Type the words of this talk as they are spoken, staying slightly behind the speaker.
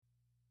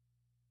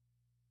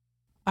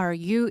Are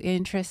you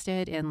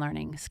interested in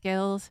learning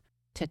skills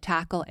to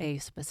tackle a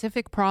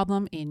specific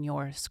problem in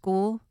your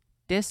school,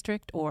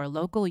 district, or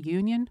local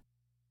union?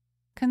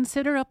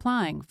 Consider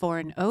applying for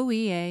an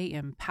OEA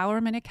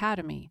Empowerment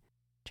Academy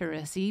to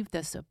receive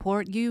the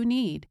support you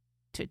need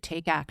to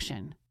take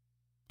action.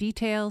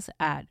 Details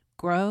at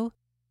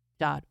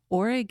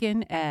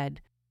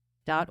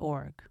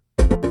grow.oregoned.org.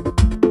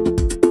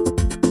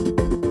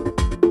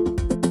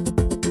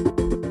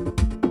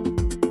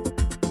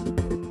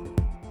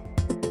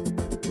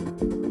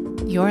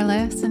 You're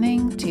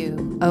listening to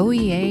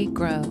OEA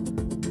Grow,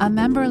 a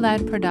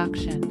member-led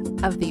production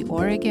of the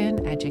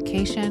Oregon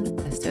Education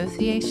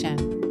Association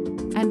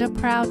and a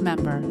proud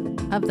member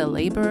of the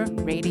Labor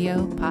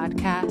Radio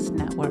Podcast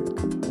Network.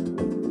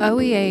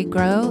 OEA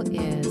Grow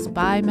is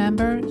by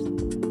members,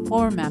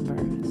 for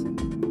members.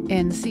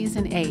 In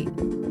Season 8,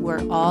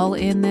 we're all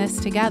in this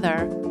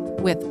together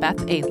with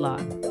Beth Aidlaw.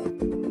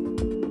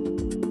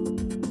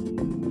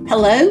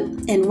 Hello,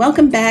 and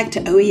welcome back to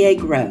OEA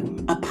Grow,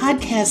 a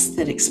podcast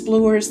that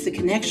explores the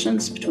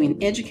connections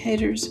between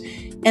educators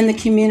and the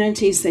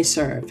communities they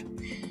serve.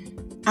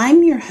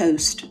 I'm your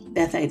host,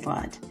 Beth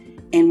Aidlaw,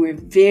 and we're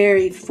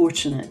very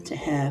fortunate to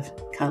have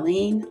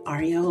Colleen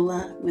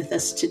Ariola with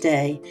us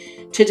today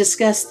to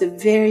discuss the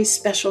very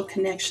special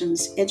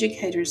connections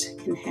educators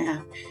can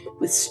have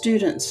with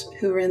students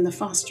who are in the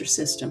foster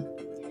system.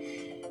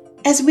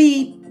 As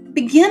we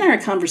begin our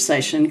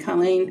conversation,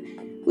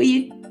 Colleen, will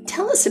you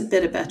tell us a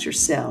bit about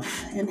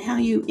yourself and how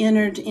you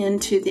entered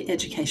into the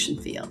education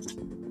field?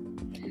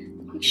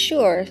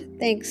 Sure.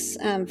 Thanks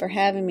for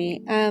having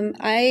me.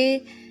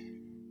 I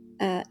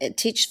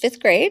teach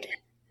fifth grade.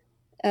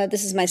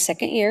 This is my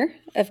second year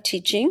of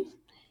teaching.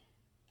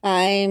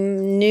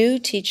 I'm new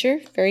teacher,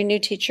 very new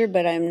teacher,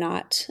 but I'm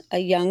not a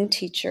young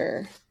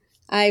teacher.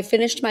 I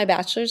finished my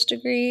bachelor's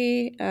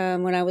degree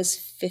when I was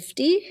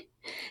 50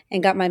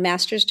 and got my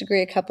master's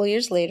degree a couple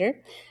years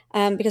later.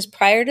 Because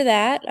prior to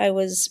that, I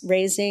was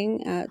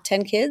raising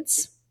 10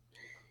 kids.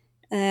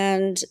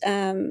 And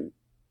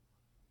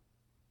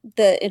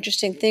the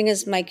interesting thing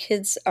is my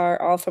kids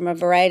are all from a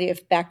variety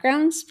of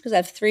backgrounds because I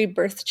have 3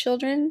 birth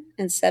children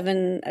and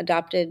 7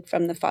 adopted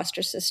from the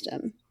foster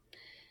system.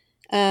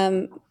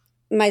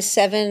 My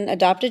 7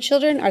 adopted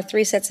children are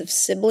 3 sets of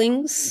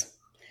siblings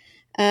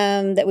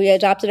that we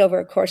adopted over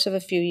a course of a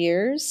few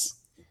years.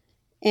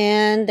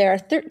 And there are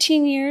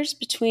 13 years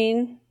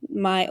between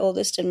my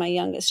oldest and my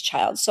youngest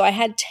child. So I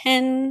had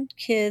 10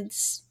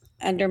 kids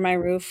under my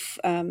roof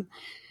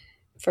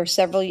for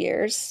several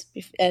years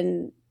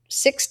and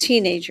 6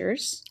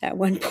 teenagers at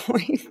one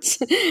point.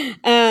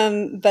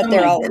 But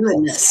they're all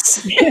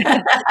adults.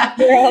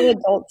 They're all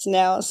adults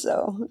now.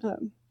 So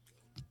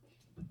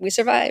we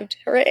survived.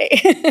 Hooray.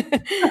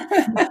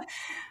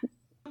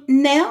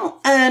 Now,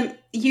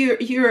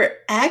 you're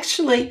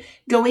actually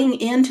going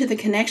into the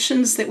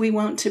connections that we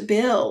want to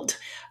build.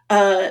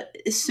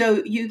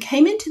 So you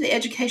came into the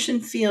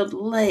education field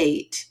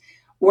late,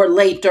 or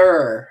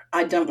later.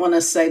 I don't want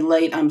to say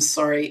late. I'm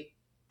sorry.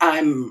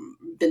 I've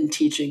been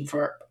teaching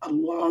for a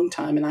long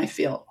time, and I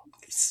feel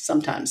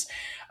sometimes.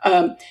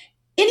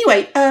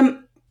 Anyway,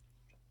 and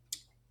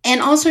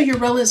also your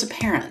role as a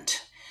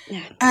parent.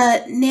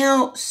 Yeah.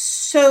 Now,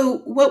 so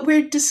what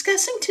we're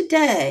discussing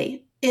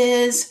today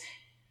is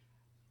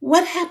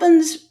what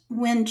happens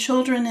when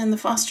children in the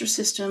foster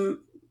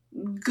system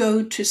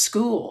go to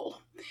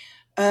school,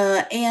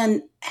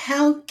 and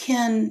how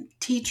can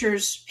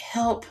teachers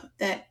help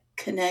that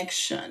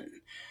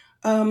connection?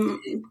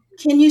 Can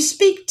you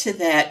speak to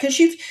that? Because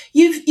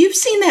you've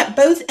seen that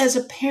both as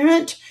a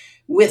parent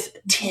with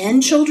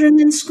 10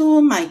 children in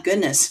school, my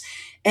goodness,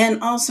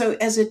 and also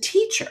as a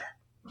teacher.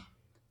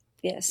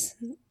 Yes.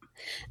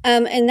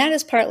 And that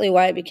is partly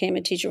why I became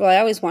a teacher. Well, I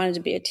always wanted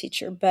to be a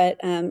teacher, but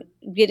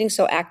getting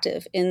so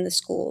active in the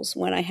schools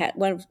when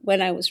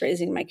I was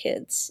raising my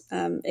kids,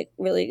 it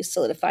really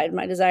solidified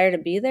my desire to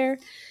be there.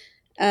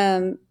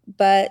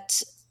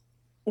 But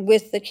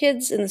with the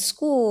kids in the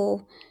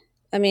school,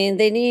 I mean,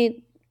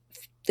 the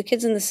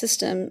kids in the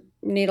system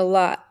need a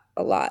lot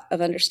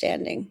of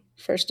understanding,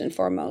 first and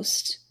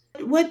foremost.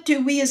 What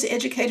do we as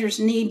educators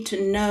need to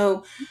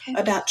know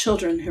about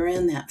children who are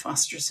in that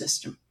foster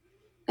system?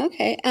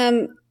 Okay.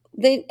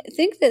 They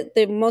think that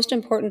the most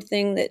important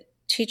thing that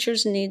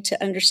teachers need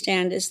to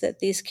understand is that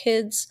these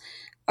kids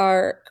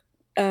are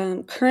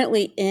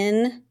currently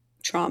in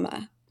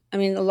trauma. I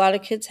mean, a lot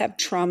of kids have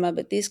trauma,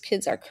 but these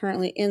kids are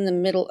currently in the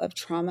middle of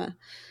trauma.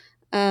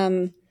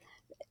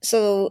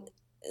 So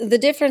the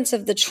difference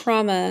of the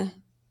trauma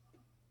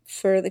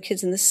for the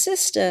kids in the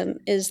system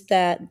is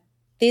that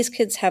these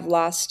kids have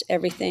lost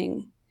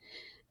everything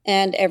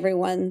and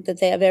everyone that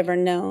they have ever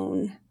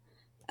known.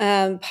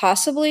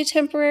 Possibly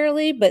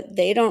temporarily, but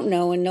they don't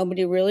know, and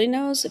nobody really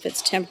knows if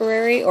it's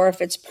temporary or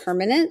if it's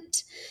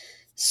permanent.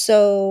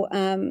 So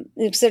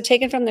because they're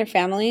taken from their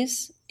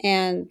families,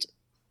 and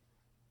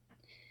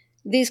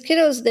these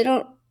kiddos, they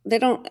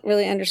don't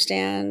really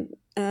understand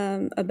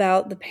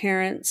about the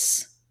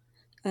parents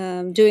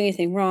doing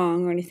anything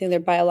wrong or anything. Their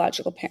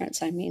biological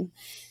parents, I mean,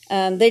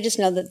 they just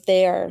know that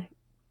they are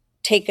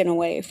taken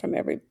away from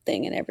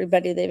everything and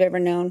everybody they've ever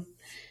known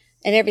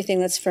and everything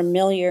that's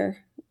familiar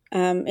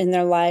in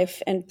their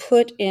life, and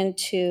put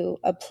into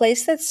a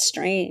place that's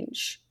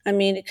strange. I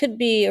mean, it could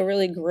be a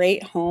really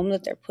great home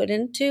that they're put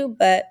into,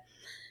 but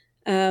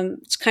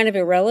it's kind of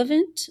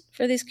irrelevant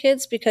for these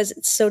kids because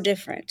it's so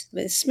different.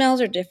 The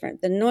smells are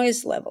different. The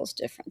noise level's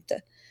different.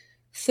 The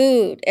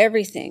food,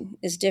 everything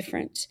is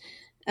different.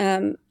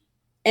 And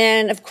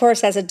of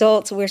course, as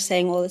adults, we're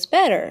saying, well, it's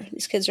better.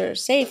 These kids are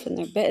safe and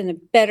they're in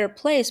a better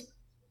place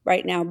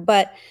right now.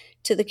 But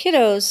to the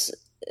kiddos,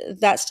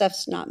 that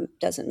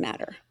doesn't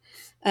matter.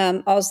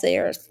 All they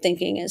are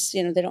thinking is,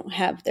 they don't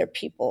have their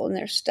people and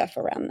their stuff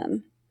around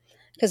them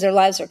because their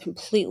lives are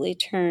completely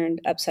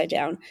turned upside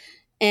down.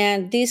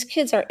 And these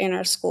kids are in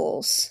our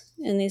schools,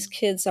 and these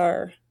kids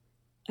are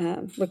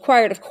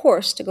required, of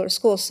course, to go to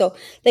school. So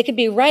they could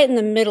be right in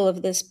the middle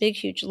of this big,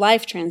 huge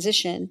life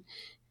transition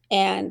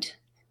and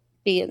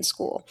be in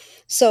school.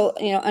 So,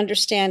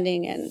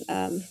 understanding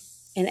and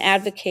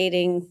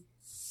advocating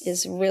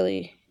is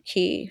really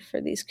key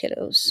for these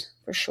kiddos,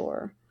 for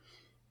sure.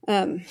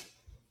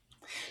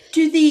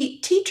 Do the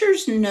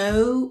teachers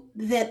know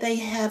that they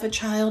have a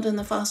child in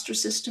the foster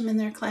system in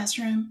their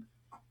classroom?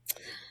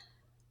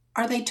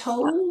 Are they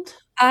told?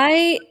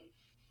 I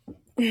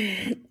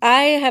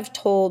have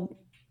told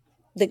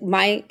the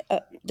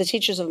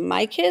teachers of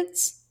my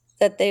kids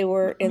that they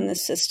were in the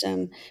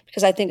system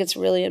because I think it's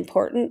really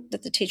important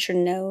that the teacher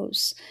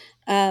knows.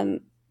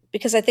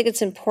 Because I think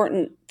it's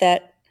important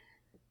that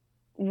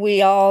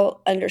we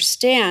all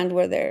understand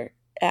where they're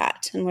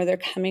at and where they're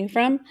coming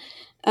from,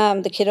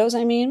 the kiddos,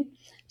 I mean.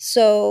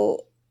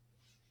 So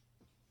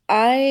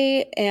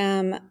I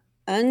am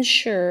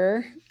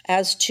unsure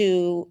as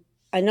to,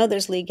 I know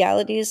there's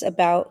legalities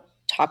about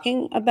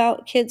talking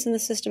about kids in the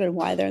system and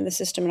why they're in the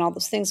system and all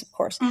those things, of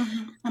course.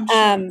 Mm-hmm. I'm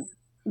sure.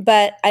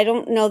 But I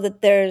don't know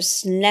that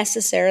there's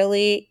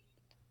necessarily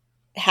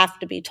have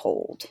to be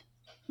told.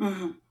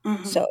 Mm-hmm.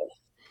 Mm-hmm. So,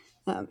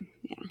 yeah.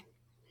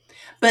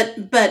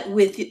 But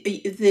with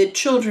the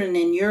children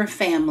in your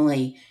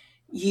family,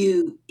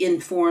 you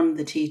informed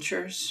the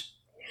teachers?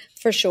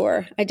 For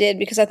sure. I did,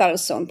 because I thought it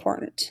was so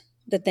important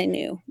that they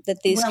knew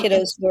that these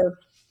kiddos were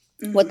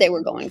what they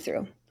were going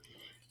through.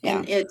 Yeah.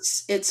 And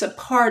it's a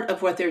part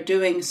of what they're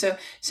doing. So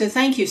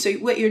thank you. So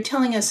what you're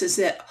telling us is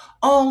that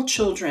all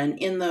children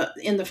in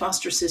the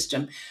foster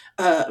system,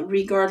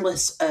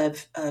 regardless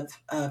of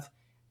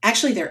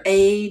actually their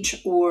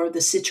age or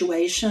the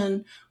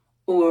situation,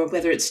 or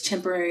whether it's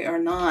temporary or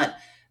not,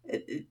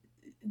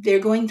 they're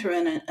going through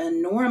an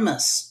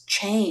enormous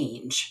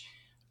change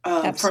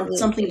from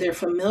something they're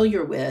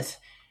familiar with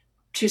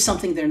to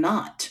something they're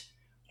not.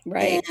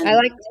 Right. And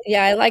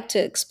I like to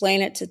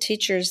explain it to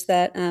teachers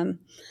that,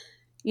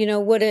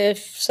 what if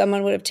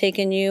someone would have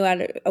taken you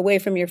away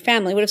from your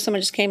family? What if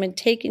someone just came and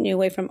taken you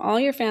away from all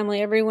your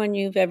family, everyone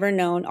you've ever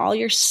known, all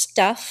your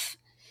stuff,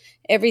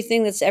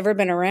 everything that's ever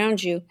been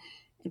around you,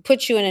 and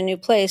put you in a new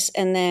place,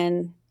 and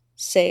then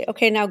say,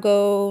 okay, now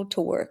go to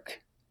work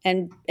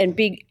and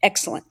be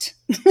excellent.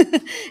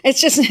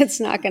 It's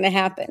not going to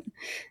happen.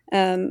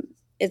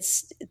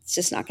 It's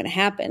just not going to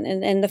happen.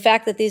 And the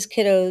fact that these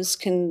kiddos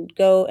can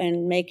go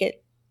and make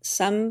it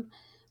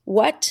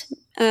somewhat,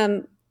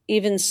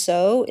 even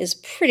so, is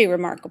pretty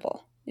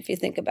remarkable if you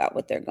think about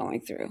what they're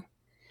going through.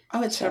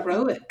 Oh, it's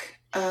heroic.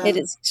 It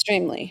is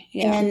extremely,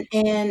 yeah.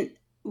 And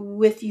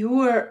with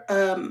your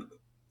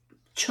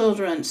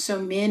children,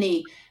 so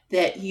many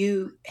that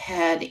you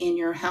had in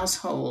your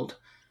household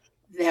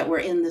that were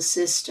in the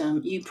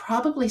system, you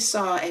probably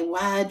saw a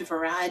wide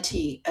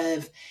variety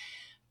of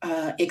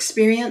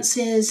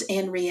experiences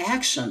and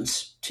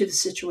reactions to the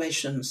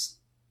situations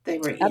they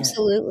were in.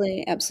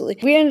 Absolutely.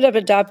 We ended up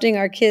adopting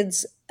our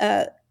kids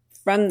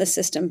from the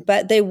system,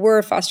 but they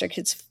were foster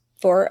kids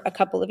for a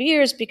couple of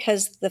years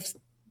because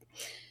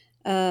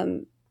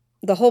the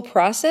whole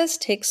process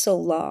takes so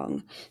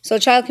long. So a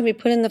child can be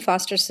put in the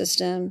foster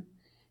system,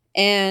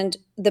 and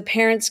the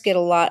parents get a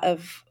lot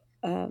of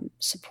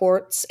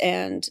supports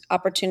and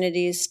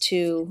opportunities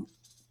to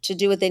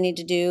do what they need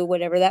to do,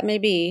 whatever that may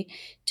be,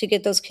 to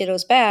get those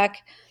kiddos back.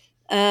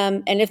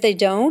 And if they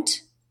don't,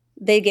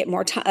 they get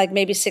more time, like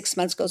maybe 6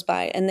 months goes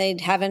by and they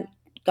haven't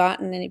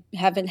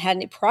had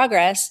any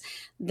progress,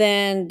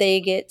 then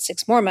they get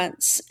 6 more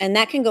months. And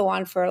that can go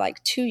on for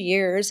like 2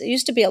 years. It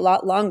used to be a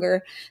lot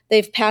longer.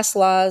 They've passed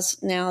laws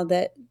now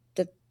that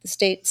the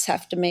states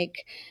have to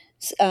make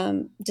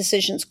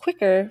decisions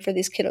quicker for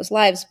these kiddos'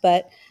 lives,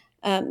 but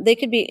they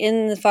could be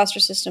in the foster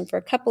system for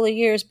a couple of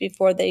years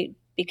before they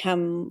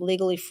become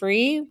legally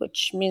free,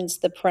 which means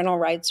the parental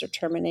rights are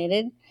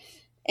terminated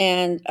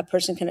and a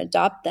person can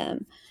adopt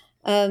them.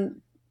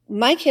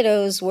 My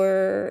kiddos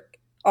were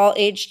all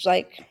aged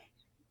like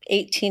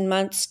 18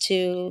 months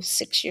to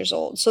 6 years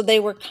old. So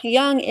they were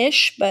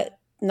young-ish, but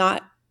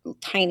not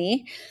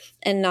tiny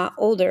and not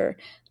older,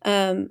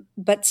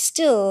 but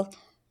still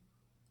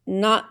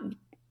not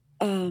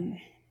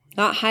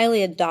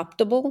highly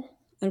adoptable,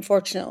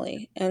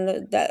 unfortunately. And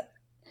that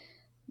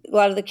a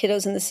lot of the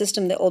kiddos in the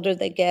system, the older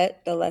they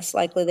get, the less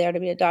likely they are to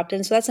be adopted.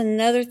 And so that's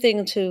another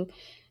thing to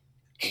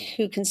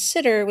to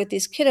consider with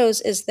these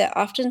kiddos is that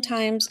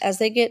oftentimes as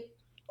they get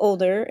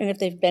older, and if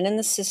they've been in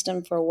the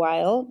system for a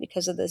while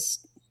because of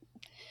this,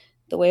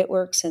 the way it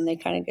works, and they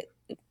kind of get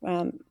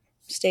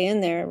stay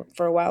in there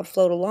for a while,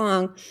 float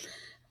along,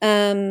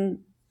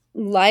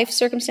 life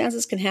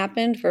circumstances can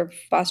happen for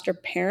foster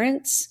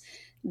parents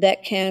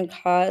that can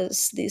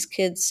cause these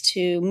kids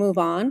to move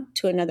on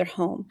to another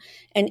home.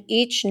 And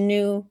each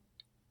new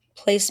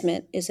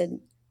placement is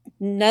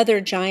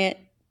another giant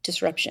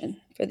disruption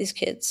for these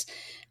kids.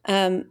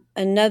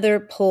 Another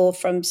pull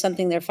from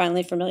something they're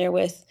finally familiar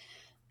with,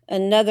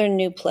 another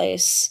new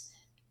place,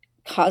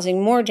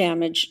 causing more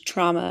damage,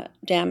 trauma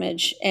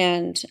damage,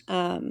 and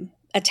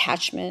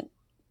attachment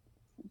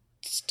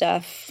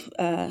stuff.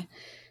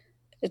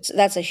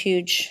 That's a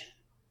huge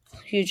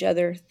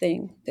other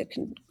thing that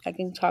I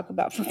can talk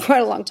about for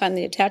quite a long time,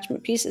 the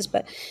attachment pieces,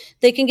 but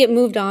they can get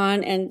moved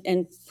on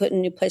and put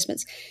in new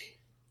placements.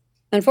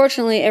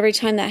 Unfortunately, every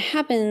time that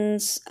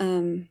happens,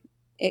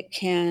 it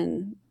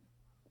can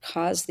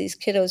cause these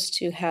kiddos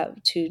to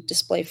have to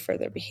display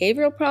further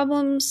behavioral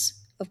problems,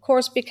 of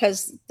course,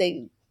 because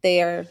they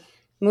are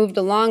moved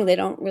along. They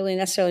don't really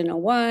necessarily know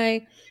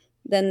why.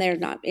 Then they're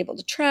not able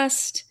to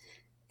trust.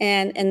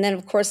 And then,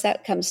 of course,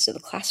 that comes to the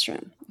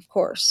classroom. Of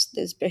course,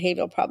 there's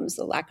behavioral problems,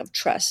 the lack of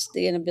trust,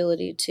 the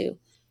inability to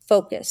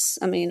focus.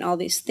 I mean, all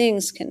these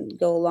things can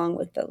go along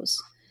with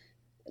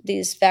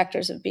these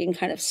factors of being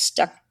kind of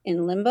stuck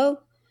in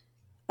limbo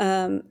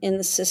in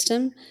the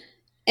system.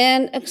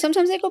 And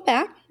sometimes they go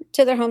back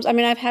to their homes. I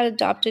mean, I've had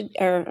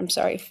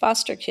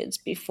foster kids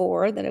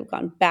before that have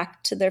gone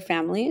back to their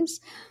families,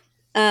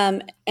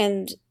 and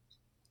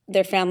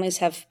their families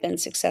have been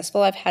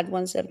successful. I've had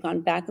ones that have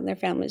gone back and their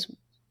families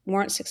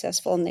weren't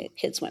successful, and the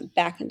kids went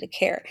back into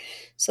care.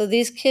 So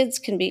these kids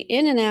can be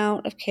in and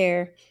out of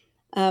care.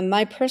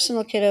 My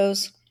personal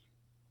kiddos,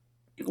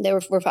 they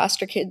were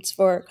foster kids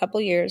for a couple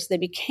years. They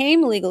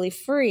became legally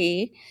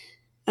free.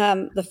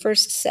 The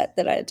first set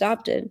that I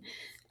adopted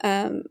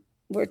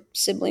were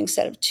siblings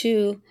set of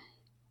two.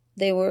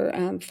 They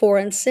were 4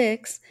 and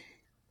 6.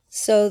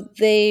 So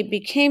they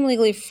became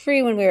legally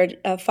free when we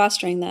were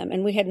fostering them,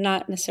 and we had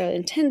not necessarily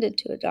intended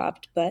to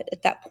adopt, but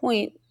at that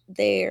point,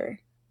 they're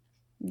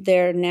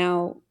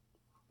now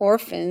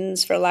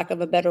orphans, for lack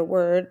of a better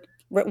word,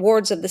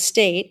 wards of the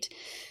state.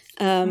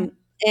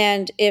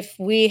 And if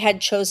we had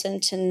chosen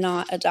to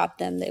not adopt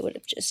them, they would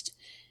have just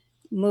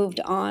moved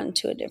on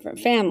to a different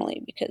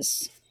family,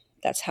 because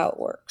that's how it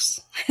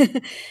works.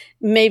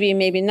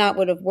 maybe not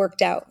would have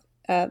worked out.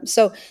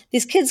 So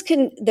these kids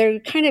they're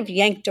kind of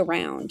yanked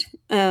around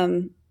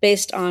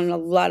based on a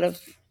lot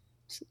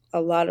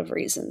of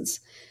reasons.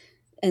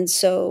 And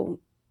so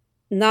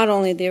not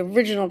only the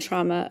original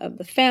trauma of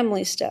the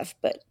family stuff,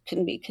 but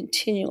can be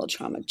continual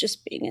trauma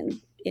just being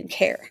in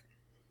care.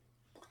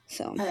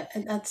 So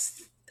and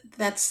that's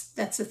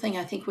the thing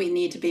I think we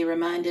need to be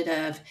reminded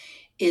of,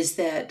 is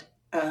that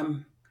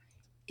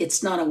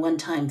it's not a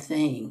one-time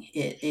thing.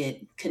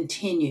 It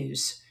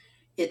continues.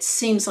 It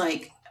seems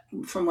like,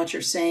 from what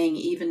you're saying,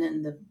 even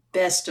in the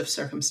best of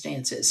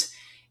circumstances,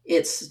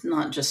 it's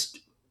not just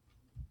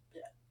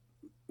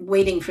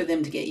waiting for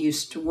them to get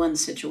used to one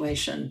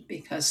situation,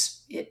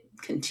 because it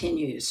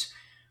continues,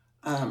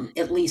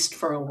 at least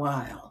for a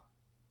while.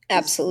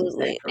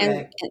 Absolutely. Is that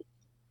correct? And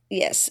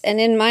yes. And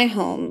in my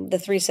home, the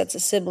 3 sets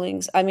of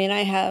siblings, I mean,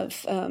 I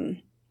have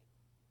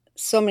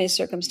so many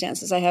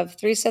circumstances. I have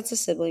 3 sets of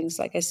siblings,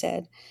 like I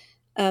said.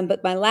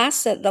 But the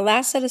last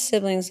set of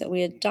siblings that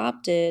we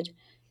adopted,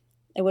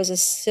 it was a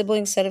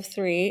sibling set of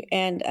 3.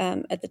 And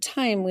at the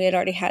time, we had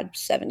already had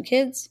 7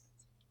 kids.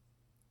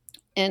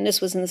 And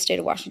this was in the state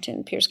of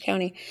Washington, Pierce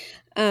County.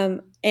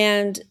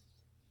 And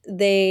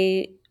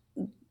they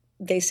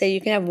say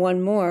you can have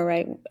one more,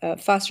 right?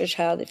 Foster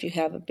child if you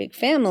have a big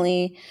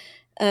family.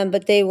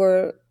 But they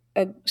were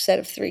a set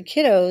of 3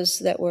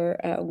 kiddos that were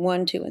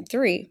 1, 2, and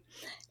 3.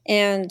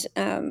 And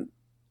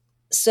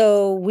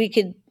so we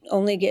could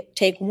only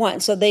take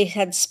one. So they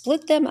had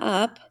split them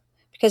up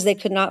because they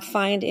could not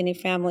find any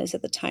families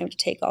at the time to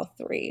take all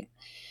 3.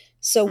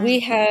 So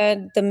we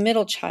had the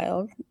middle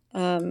child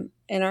in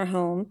our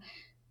home,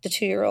 the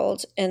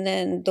 2-year-old, and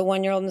then the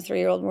 1-year-old and the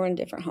 3-year-old were in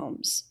different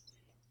homes.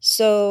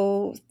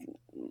 So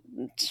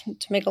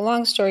to make a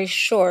long story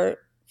short,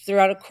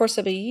 throughout a course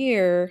of a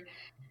year,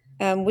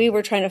 we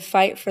were trying to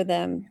fight for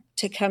them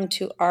to come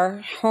to our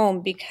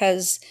home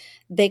because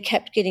they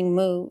kept getting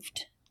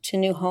moved to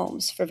new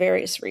homes for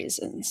various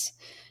reasons.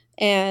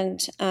 And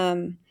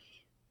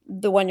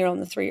the 1-year-old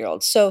and the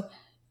 3-year-old. So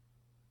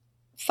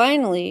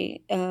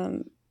finally,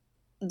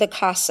 their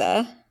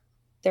CASA,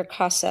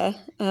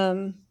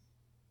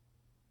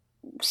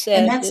 said,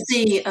 and that's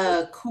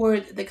the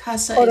court. The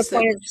CASA court is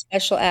appointed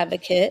special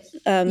advocate,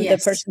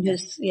 the person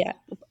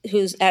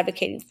who's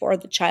advocating for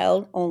the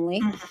child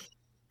only.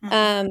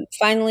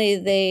 Finally,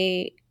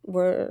 they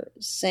were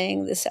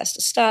saying this has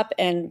to stop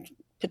and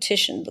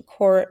petitioned the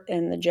court,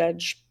 and the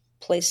judge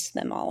placed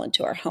them all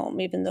into our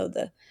home, even though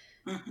the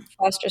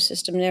foster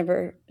system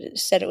never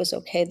said it was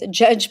okay. The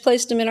judge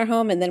placed them in our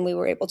home, and then we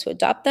were able to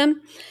adopt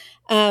them.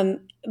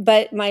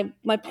 But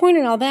my point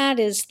in all that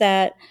is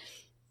that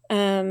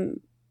the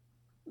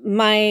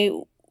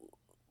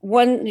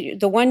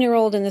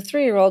 1-year-old and the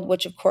 3-year-old,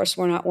 which of course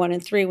were not 1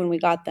 and 3 when we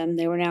got them,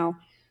 they were now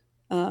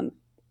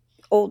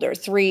older,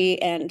 3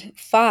 and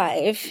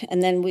 5,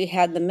 and then we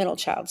had the middle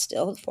child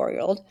still, the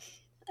 4-year-old.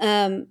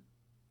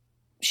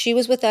 She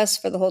was with us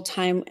for the whole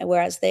time,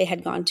 whereas they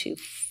had gone to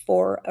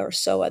 4 or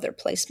so other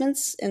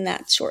placements in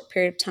that short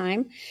period of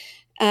time.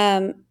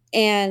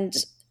 And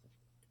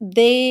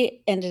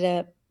they ended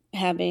up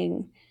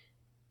having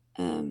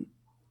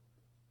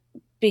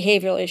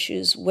behavioral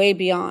issues way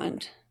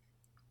beyond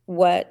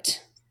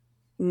what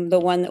the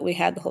one that we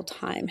had the whole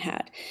time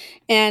had.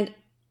 And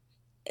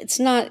it's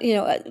not,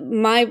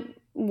 my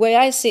way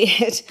I see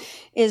it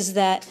is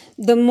that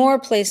the more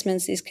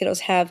placements these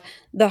kiddos have,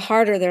 the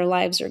harder their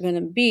lives are going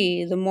to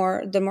be. The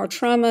more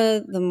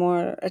trauma, the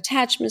more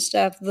attachment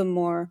stuff, the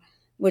more,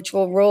 which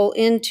will roll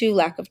into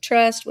lack of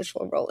trust, which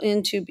will roll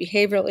into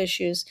behavioral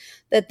issues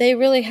that they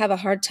really have a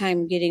hard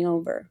time getting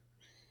over.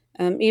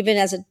 Even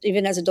as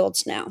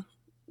adults now,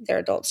 they're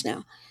adults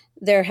now,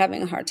 they're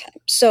having a hard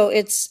time. So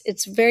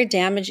it's very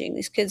damaging.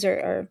 These kids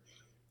are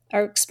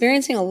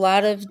experiencing a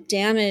lot of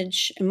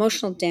damage,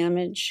 emotional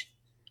damage,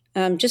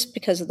 just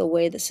because of the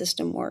way the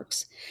system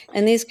works.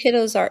 And these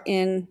kiddos are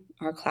in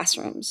our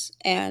classrooms,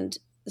 and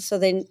so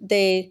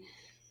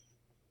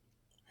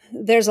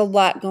there's a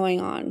lot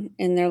going on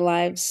in their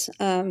lives,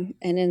 and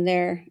in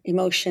their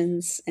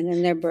emotions and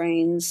in their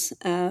brains,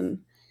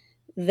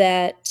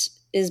 that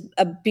is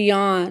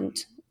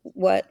beyond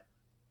what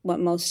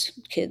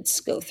most kids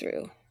go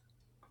through.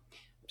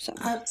 So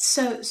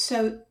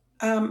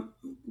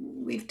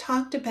we've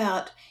talked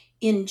about,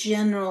 in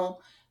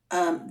general,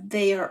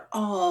 they are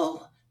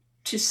all,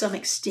 to some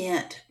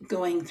extent,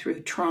 going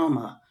through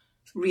trauma,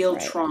 real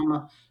Right.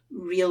 trauma,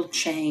 real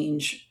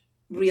change,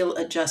 real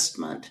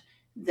adjustment.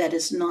 That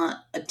is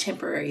not a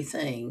temporary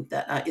thing.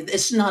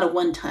 It's not a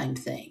one-time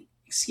thing.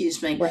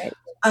 Excuse me. Right.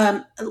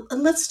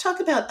 Let's talk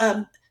about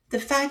the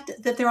fact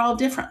that they're all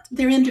different.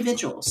 They're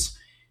individuals,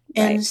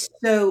 and Right.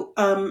 so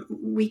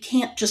we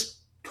can't just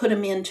put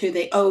them into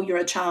you're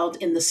a child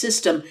in the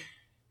system,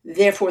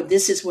 therefore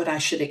this is what I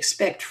should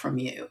expect from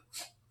you.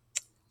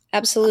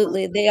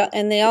 Absolutely.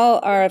 They all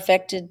are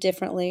affected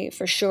differently,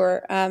 for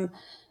sure.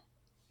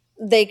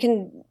 They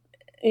can,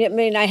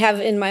 I have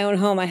in my own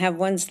home, I have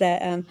ones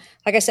that,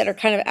 like I said, are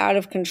kind of out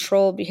of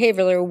control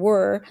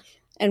behaviorally,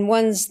 and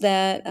ones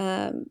that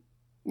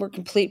were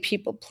complete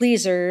people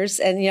pleasers.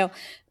 And,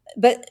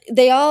 but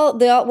they all,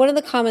 one of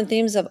the common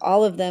themes of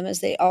all of them is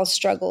they all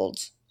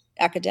struggled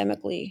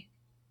academically.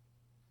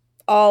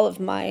 All of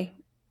my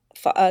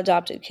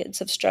adopted kids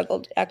have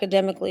struggled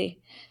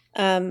academically.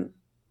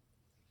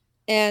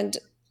 And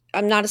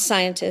I'm not a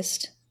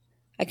scientist.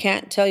 I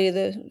can't tell you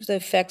the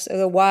effects or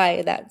the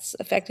why that's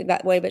affected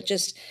that way, but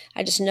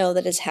I just know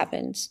that it's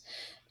happened.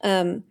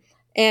 So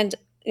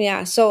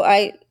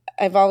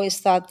I've always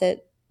thought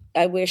that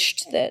I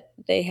wished that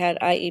they had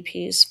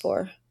IEPs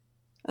for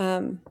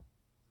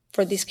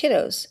these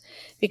kiddos,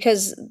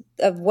 because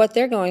of what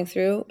they're going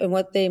through and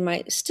what they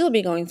might still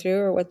be going through,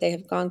 or what they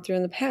have gone through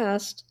in the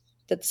past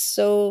that's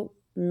so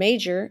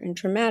major and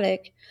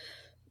traumatic.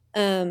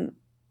 And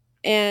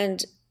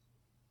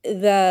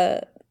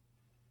the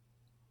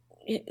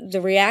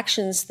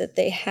reactions that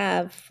they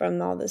have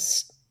from all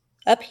this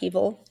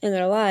upheaval in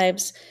their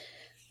lives,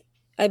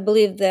 I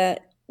believe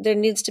that there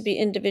needs to be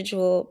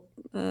individual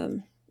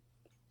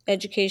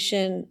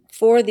education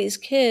for these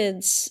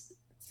kids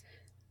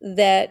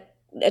that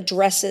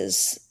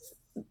addresses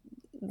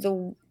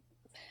the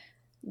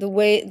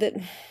way that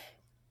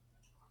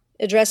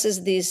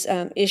addresses these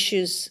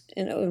issues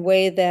in a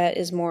way that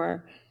is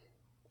more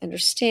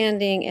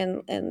understanding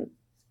and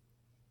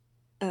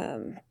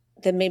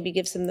that maybe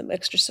gives them the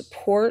extra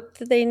support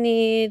that they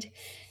need,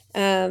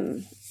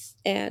 and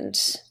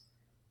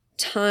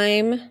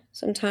time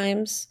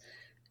sometimes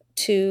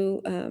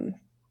to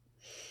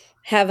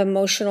have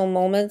emotional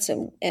moments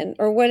and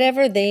or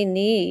whatever they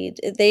need.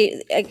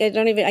 I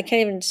can't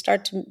even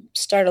start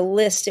a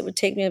list. It would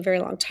take me a very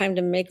long time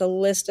to make a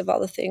list of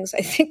all the things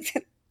I think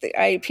that the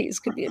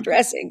IEPs could be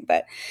addressing,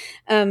 but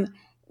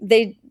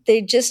they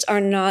just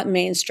are not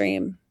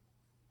mainstream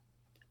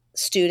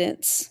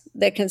students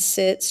that can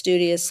sit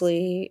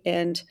studiously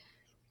and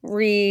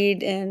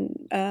read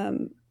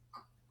and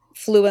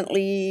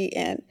fluently,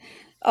 and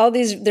all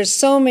these. There's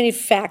so many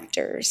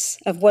factors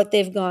of what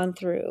they've gone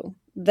through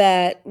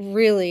that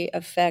really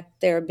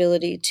affect their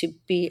ability to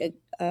be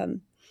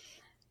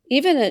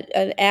even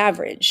an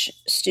average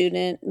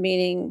student,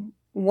 meaning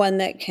one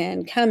that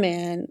can come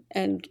in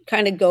and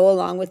kind of go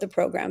along with the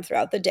program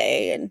throughout the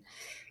day and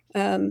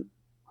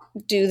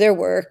do their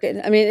work. And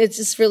I mean, it's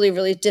just really,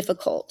 really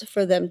difficult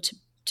for them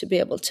to be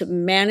able to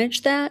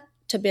manage that,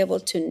 to be able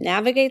to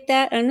navigate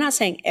that. And I'm not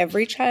saying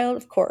every child,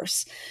 of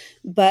course,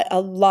 but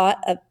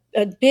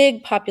a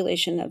big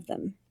population of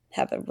them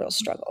have a real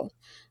struggle.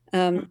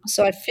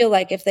 So I feel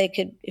like if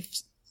an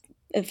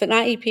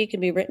IEP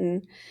could be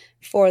written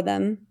for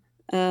them,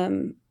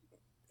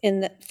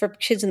 for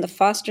kids in the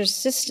foster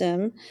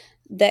system,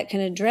 that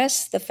can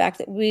address the fact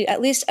that we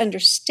at least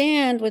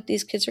understand what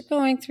these kids are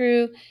going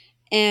through,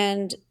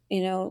 and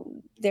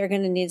they're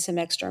going to need some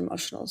extra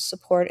emotional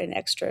support and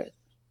extra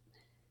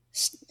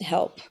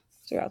help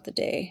throughout the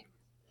day.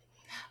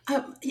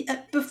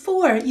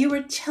 Before, you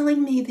were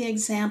telling me the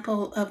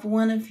example of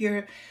one of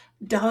your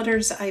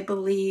daughters, I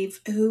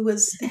believe, who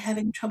was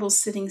having trouble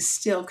sitting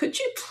still. Could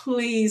you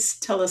please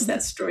tell us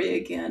that story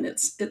again?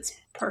 It's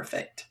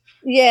perfect.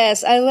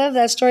 Yes, I love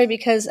that story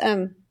because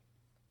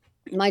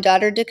my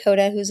daughter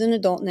Dakota, who's an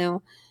adult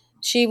now,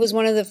 she was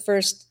one of the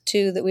first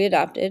two that we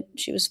adopted.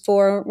 She was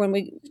 4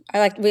 when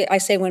I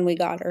say when we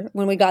got her,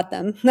 when we got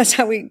them. That's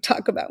how we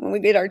talk about when we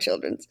get our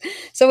children.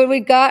 So when we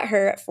got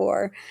her at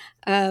 4,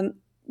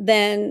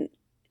 then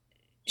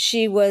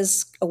she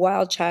was a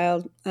wild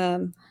child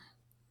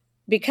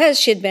because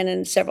she had been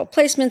in several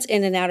placements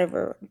in and out of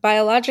her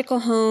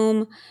biological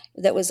home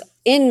that was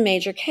in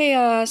major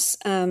chaos.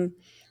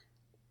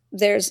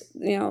 There's,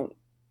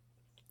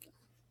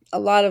 a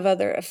lot of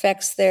other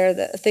effects there,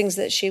 the things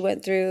that she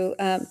went through.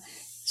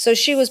 So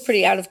she was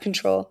pretty out of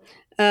control.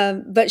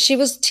 But she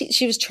was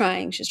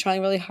trying. She was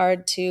trying really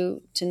hard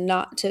to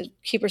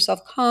keep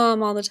herself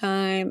calm all the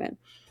time. And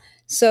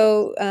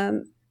so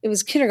it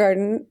was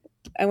kindergarten.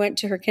 I went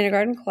to her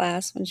kindergarten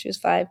class when she was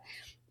 5,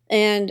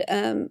 and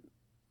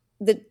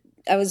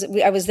I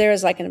was there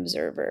as like an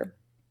observer.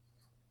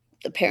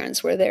 The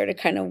parents were there to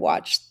kind of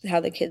watch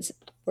how the kids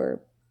were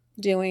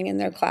doing in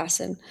their class,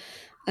 and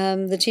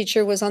the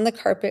teacher was on the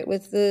carpet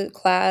with the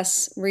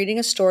class reading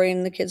a story,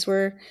 and the kids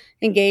were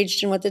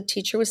engaged in what the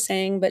teacher was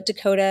saying. But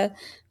Dakota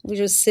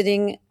was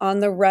sitting on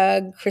the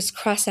rug,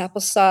 crisscross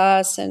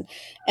applesauce,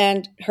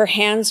 and her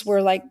hands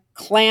were like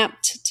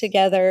clamped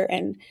together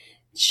and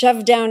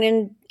shoved down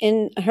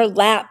in her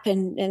lap,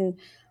 and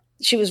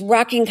she was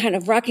rocking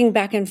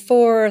back and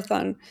forth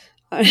on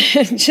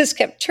just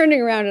kept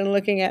turning around and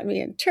looking at me,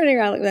 and turning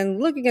around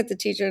and looking at the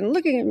teacher and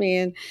looking at me,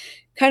 and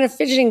kind of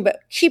fidgeting, but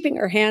keeping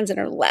her hands in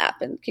her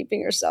lap and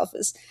keeping herself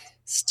as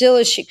still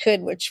as she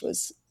could, which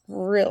was a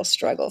real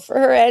struggle for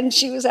her. And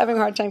she was having a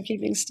hard time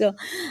keeping still.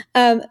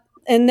 And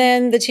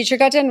then the teacher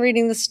got done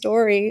reading the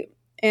story,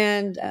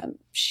 and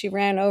she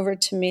ran over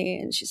to me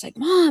and she's like,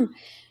 Mom,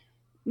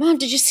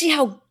 did you see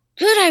how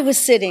good I was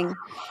sitting?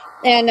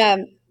 And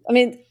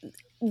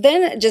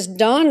then it just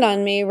dawned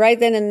on me right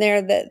then and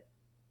there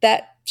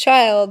that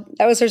child,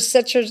 that was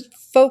such a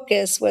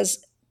focus,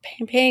 was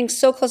paying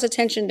so close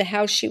attention to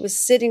how she was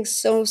sitting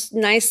so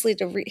nicely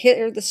to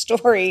hear the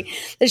story,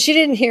 that she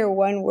didn't hear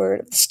one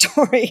word of the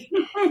story.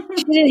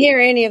 She didn't hear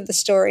any of the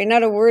story,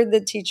 not a word the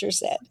teacher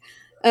said,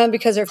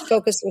 because her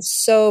focus was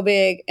so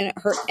big, and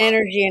her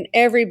energy and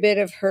every bit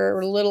of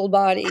her little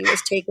body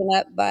was taken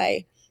up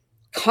by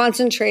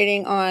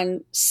concentrating on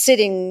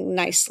sitting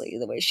nicely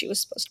the way she was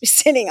supposed to be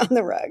sitting on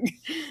the rug.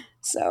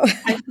 So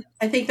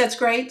I think that's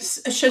great.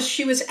 So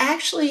she was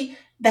actually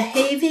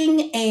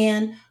behaving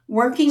and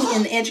working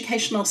in the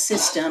educational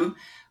system,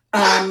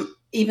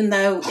 even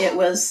though it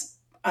was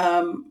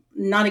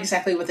not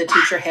exactly what the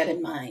teacher had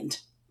in mind,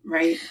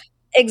 right?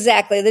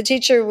 Exactly. The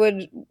teacher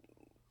would,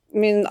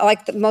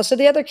 like most of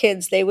the other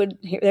kids, they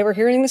were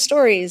hearing the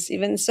stories.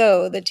 Even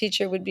so, the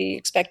teacher would be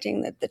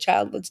expecting that the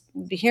child would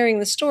be hearing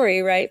the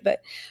story, right?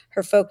 But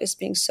her focus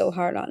being so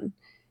hard on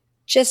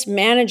just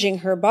managing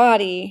her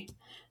body,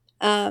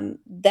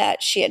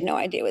 that she had no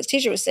idea what the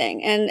teacher was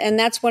saying. And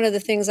that's one of the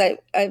things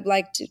I'd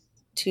like to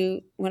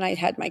when I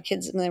had my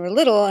kids when they were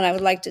little, and I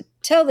would like to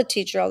tell the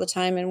teacher all the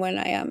time. And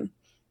when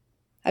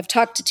I've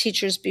talked to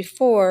teachers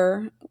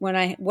before, when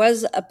I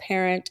was a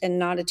parent and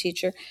not a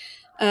teacher,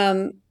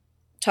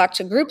 talked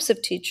to groups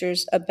of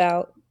teachers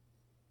about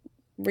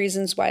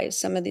reasons why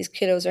some of these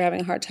kiddos are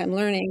having a hard time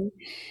learning.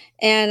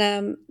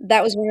 And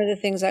that was one of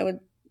the things I would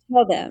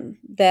tell them,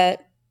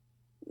 that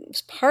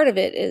part of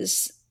it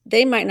is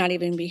they might not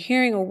even be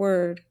hearing a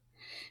word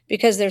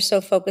because they're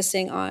so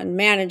focusing on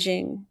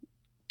managing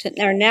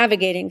or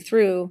navigating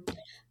through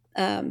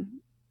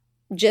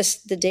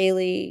just the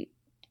daily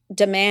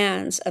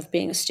demands of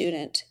being a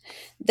student.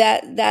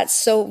 That's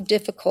so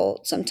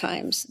difficult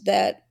sometimes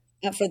that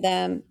for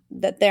them,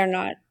 that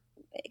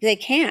they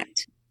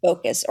can't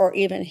focus or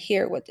even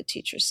hear what the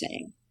teacher's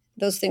saying.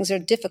 Those things are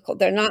difficult.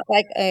 They're not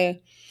like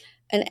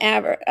an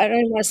average, I don't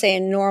even want to say a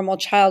normal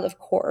child, of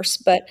course,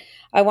 but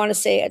I want to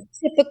say a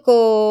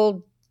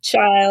typical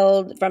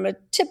child from a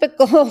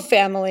typical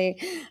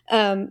family.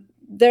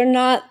 They're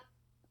not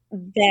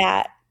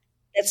that.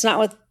 It's not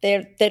what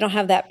they don't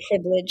have that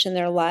privilege in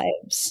their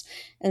lives.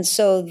 And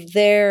so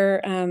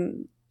they're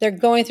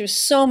going through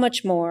so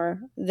much more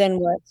than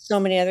what so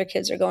many other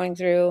kids are going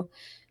through,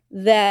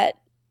 that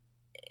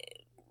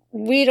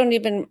we don't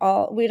even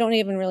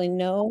really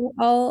know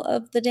all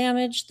of the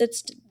damage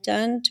that's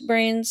done to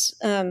brains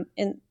of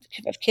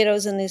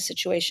kiddos in these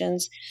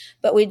situations.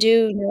 But we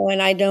do know,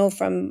 and I know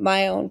from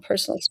my own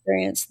personal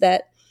experience,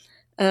 that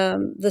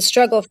the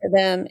struggle for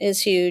them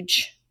is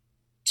huge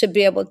to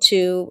be able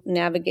to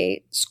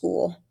navigate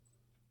school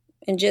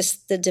and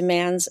just the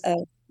demands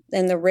of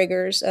and the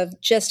rigors of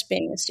just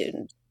being a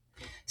student.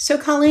 So,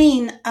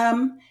 Colleen,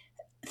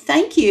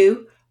 thank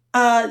you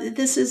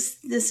This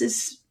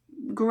is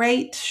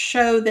great to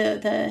show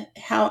the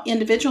how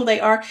individual they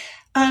are.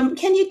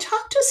 Can you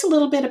talk to us a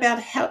little bit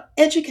about how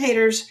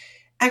educators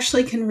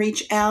actually can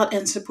reach out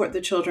and support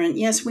the children?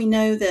 Yes, we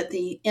know that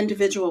the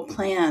individual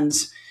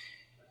plans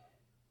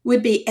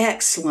would be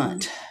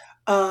excellent.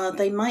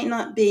 They might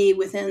not be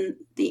within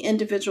the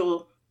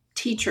individual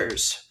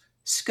teacher's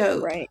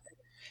scope. Right.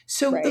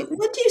 So, Right.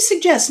 what do you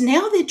suggest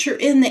now that you're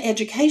in the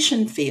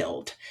education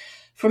field,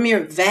 from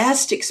your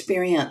vast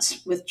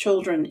experience with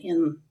children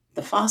in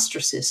the foster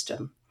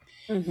system?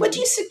 What do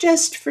Hmm. you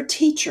suggest for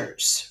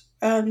teachers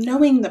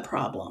knowing the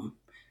problem?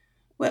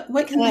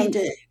 What can they Um,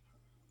 do?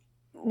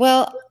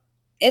 well,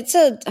 it's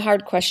a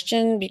hard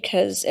question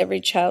because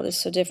every child is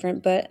so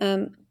different. But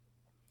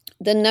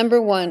the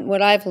number one,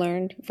 what I've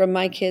learned from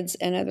my kids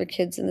and other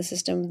kids in the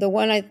system,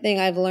 the thing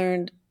I've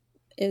learned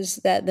is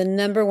that the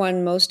number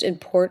one most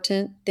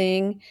important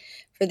thing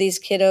for these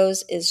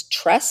kiddos is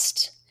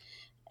trust.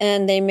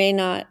 And they may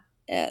not,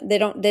 they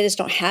just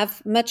don't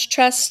have much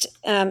trust,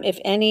 if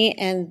any,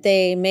 and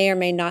they may or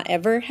may not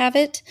ever have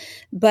it.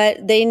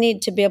 But they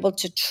need to be able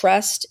to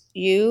trust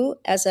you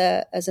as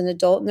an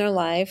adult in their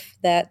life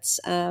that's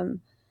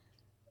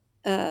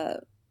uh,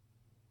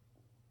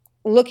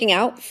 looking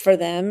out for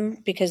them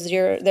because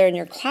they're in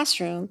your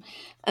classroom.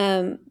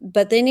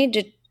 But they need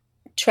to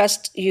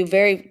trust you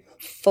very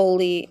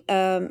fully.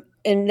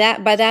 And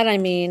that by that I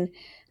mean,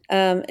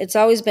 it's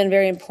always been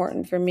very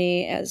important for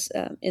me as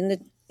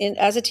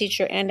a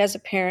teacher and as a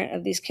parent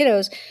of these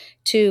kiddos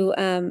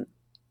to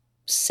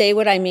say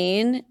what I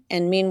mean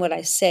and mean what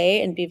I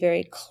say and be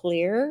very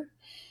clear.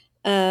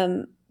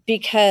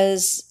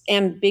 Because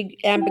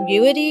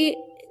ambiguity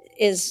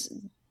is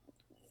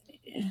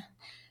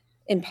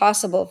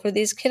impossible for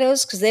these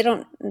kiddos because they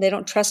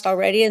don't trust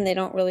already and they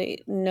don't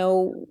really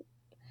know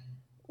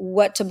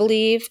what to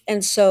believe.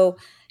 And so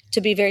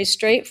to be very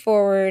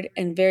straightforward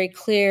and very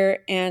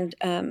clear and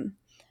and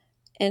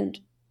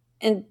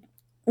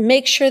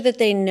make sure that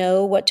they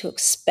know what to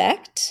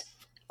expect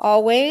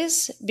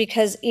always,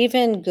 because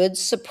even good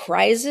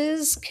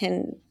surprises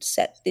can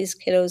set these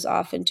kiddos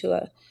off into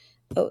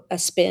a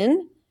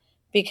spin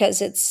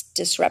because it's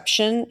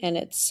disruption and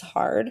it's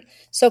hard.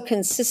 So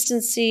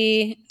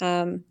consistency,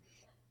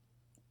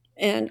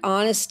 and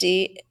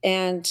honesty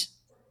and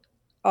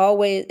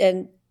always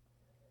and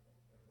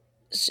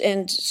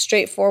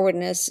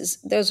straightforwardness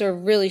those are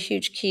really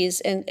huge keys.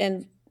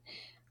 And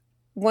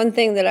one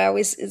thing that I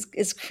always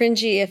is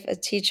cringy if a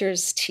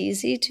teacher's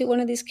teasy to one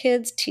of these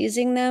kids,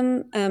 teasing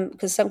them,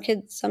 because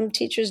some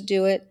teachers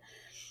do it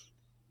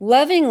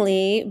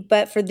lovingly,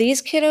 but for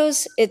these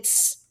kiddos,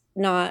 it's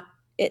not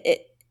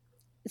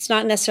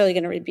necessarily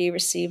going to be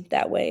received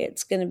that way.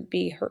 It's going to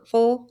be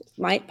hurtful,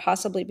 might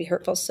possibly be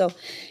hurtful. So,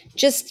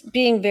 just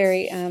being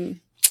very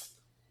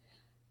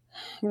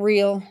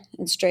real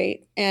and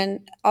straight,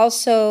 and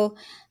also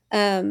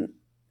um,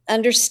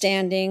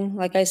 understanding,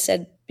 like I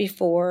said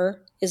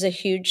before, is a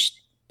huge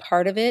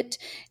part of it.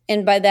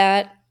 And by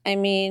that I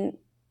mean,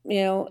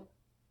 you know,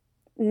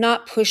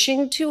 not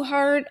pushing too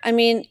hard. I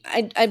mean,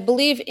 I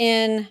believe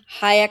in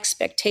high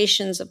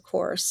expectations, of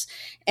course,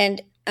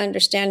 and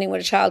understanding what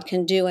a child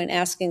can do and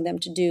asking them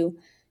to do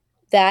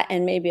that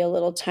and maybe a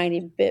little tiny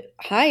bit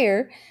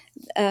higher,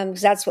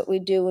 because that's what we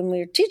do when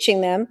we're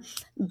teaching them.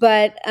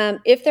 But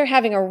if they're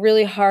having a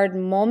really hard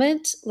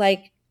moment,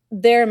 like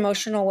their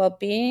emotional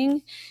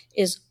well-being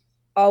is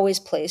always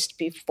placed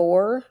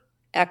before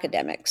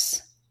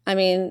academics. I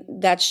mean,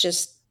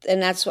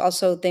 and that's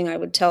also a thing I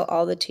would tell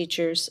all the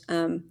teachers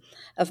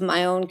of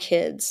my own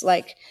kids.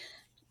 Like,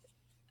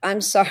 I'm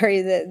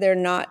sorry that they're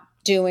not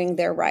doing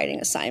their writing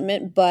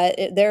assignment, but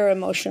their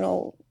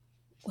emotional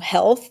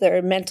health,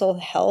 their mental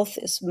health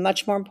is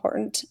much more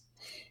important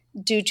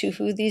due to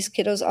who these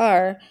kiddos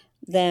are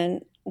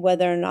than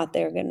whether or not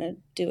they're going to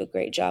do a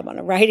great job on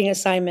a writing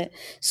assignment.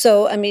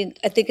 So, I mean,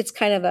 I think it's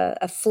kind of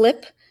a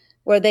flip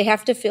where they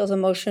have to feel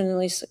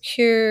emotionally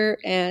secure,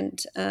 and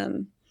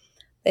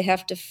they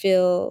have to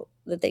feel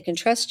that they can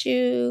trust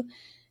you,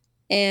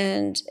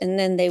 and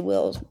then they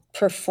will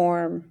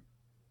perform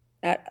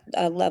at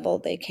a level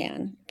they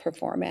can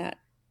perform at,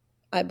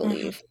 I Mhm,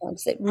 believe,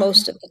 once they mhm.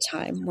 most of the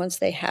time, once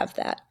they have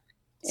that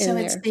So in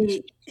it's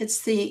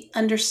there. the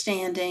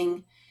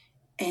understanding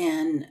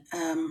and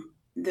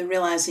the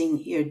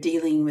realizing you're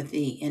dealing with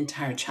the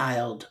entire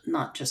child,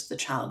 not just the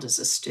child as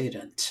a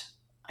student,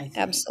 I think.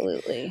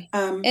 Absolutely.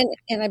 Um,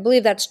 And I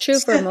believe that's true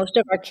for so, most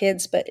of our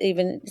kids, but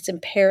even it's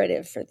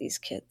imperative for these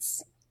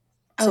kids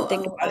to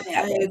think oh, about it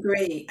that I way.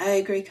 agree. I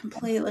agree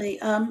completely.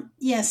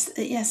 Yes,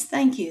 yes,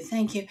 thank you.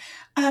 Thank you.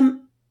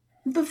 Um,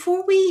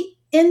 Before we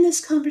end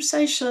this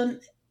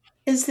conversation,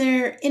 is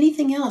there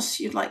anything else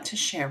you'd like to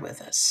share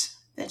with us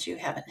that you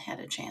haven't had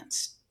a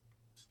chance?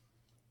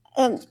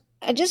 Um,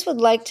 I just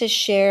would like to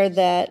share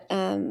that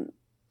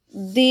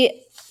the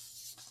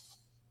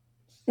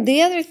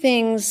the other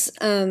things,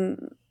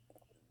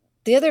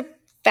 the other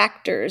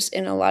factors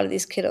in a lot of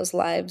these kiddos'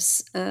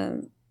 lives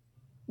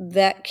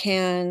that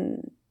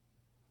can,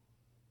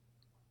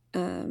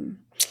 um,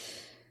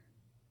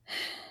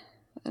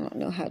 I don't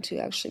know how to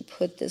actually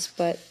put this,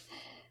 but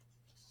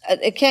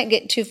I can't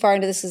get too far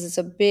into this because it's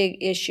a big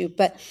issue,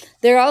 but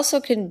there also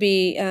can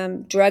be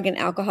drug and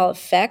alcohol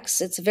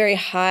effects. It's very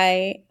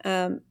high.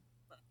 The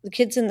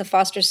kids in the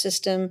foster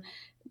system,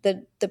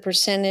 the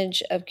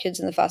percentage of kids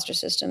in the foster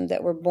system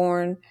that were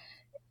born,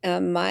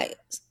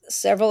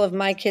 several of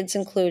my kids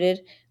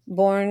included,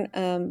 born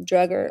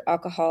drug or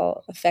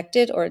alcohol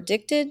affected or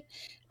addicted.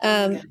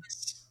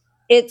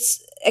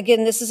 It's,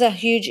 again, this is a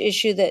huge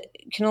issue that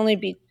can only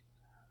be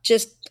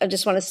I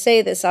just want to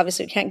say this.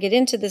 Obviously, we can't get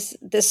into this.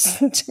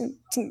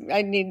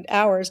 I need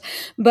hours.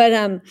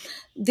 But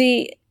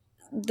the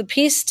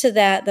piece to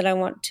that I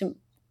want to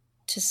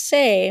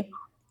say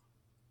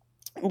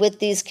with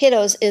these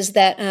kiddos is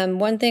that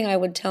one thing I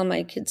would tell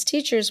my kids'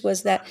 teachers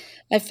was that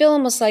I feel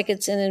almost like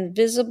it's an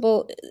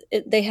invisible.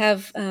 They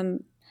have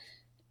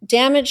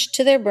damage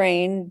to their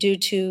brain due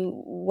to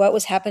what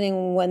was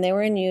happening when they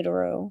were in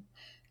utero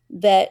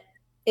that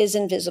is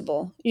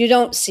invisible. You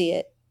don't see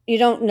it. You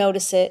don't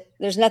notice it.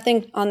 There's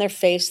nothing on their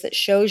face that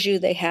shows you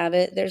they have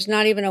it. There's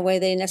not even a way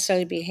they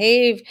necessarily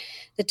behave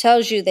that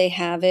tells you they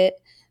have it,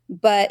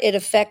 but it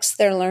affects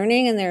their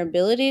learning and their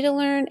ability to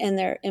learn and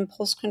their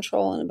impulse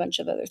control and a bunch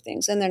of other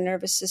things, and their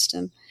nervous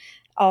system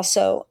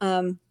also.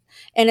 And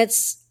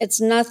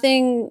it's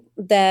nothing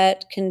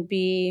that can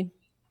be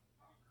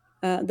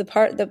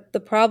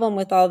the problem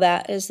with all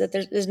that is that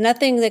there's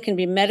nothing that can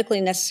be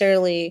medically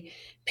necessarily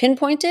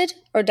pinpointed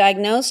or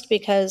diagnosed,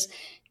 because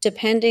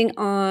depending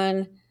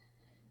on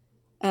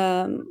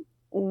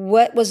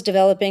what was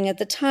developing at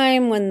the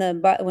time when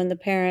the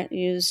parent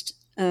used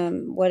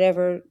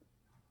whatever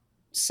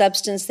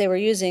substance they were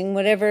using,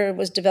 whatever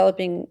was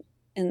developing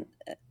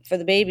for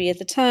the baby at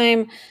the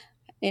time,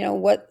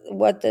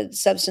 what the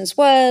substance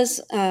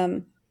was.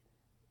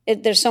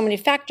 There's so many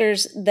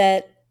factors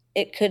that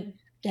it could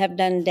have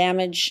done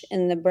damage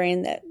in the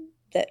brain that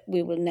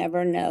we will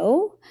never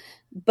know,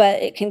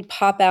 but it can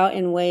pop out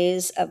in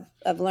ways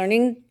of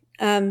learning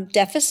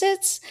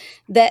deficits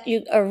that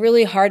are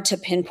really hard to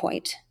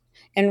pinpoint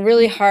and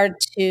really hard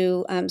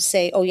to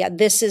say, oh yeah,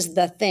 this is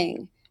the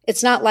thing.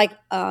 It's not like,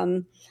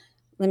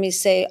 let me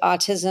say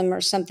autism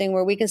or something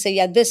where we can say,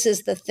 yeah, this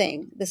is the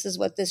thing. This is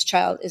what this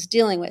child is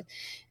dealing with.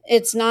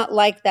 It's not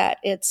like that.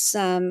 It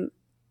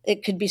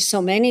could be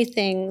so many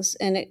things,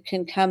 and it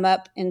can come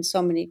up in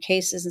so many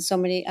cases and so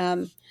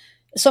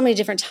many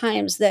different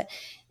times that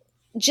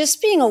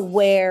just being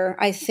aware,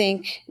 I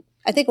think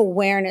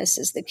awareness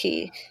is the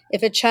key.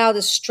 If a child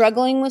is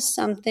struggling with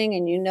something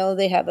and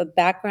they have a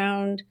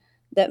background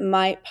that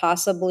might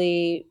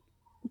possibly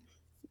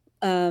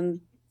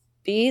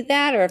be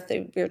that, or if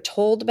you're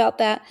told about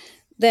that,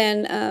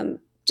 then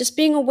just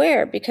being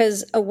aware,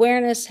 because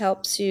awareness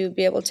helps you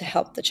be able to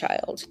help the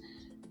child.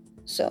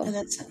 So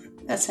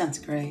that sounds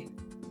great.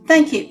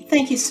 Thank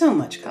you so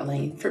much,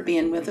 Colleen, for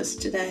being with us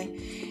today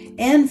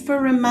and for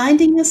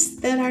reminding us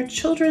that our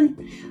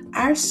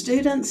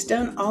students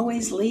don't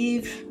always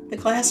leave the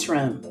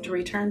classroom to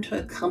return to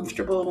a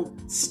comfortable,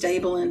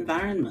 stable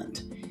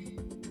environment.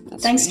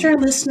 Thanks to our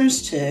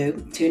listeners,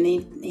 too,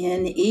 tuning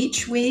in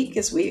each week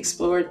as we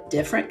explore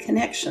different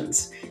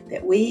connections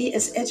that we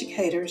as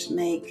educators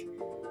make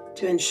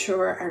to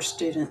ensure our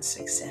students'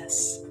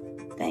 success.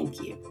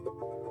 Thank you.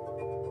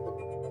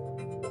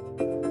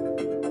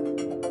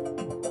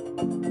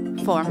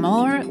 For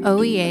more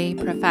OEA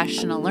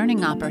professional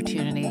learning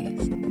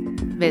opportunities,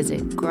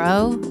 visit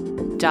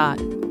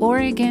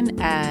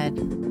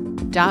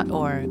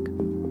grow.oregoned.org.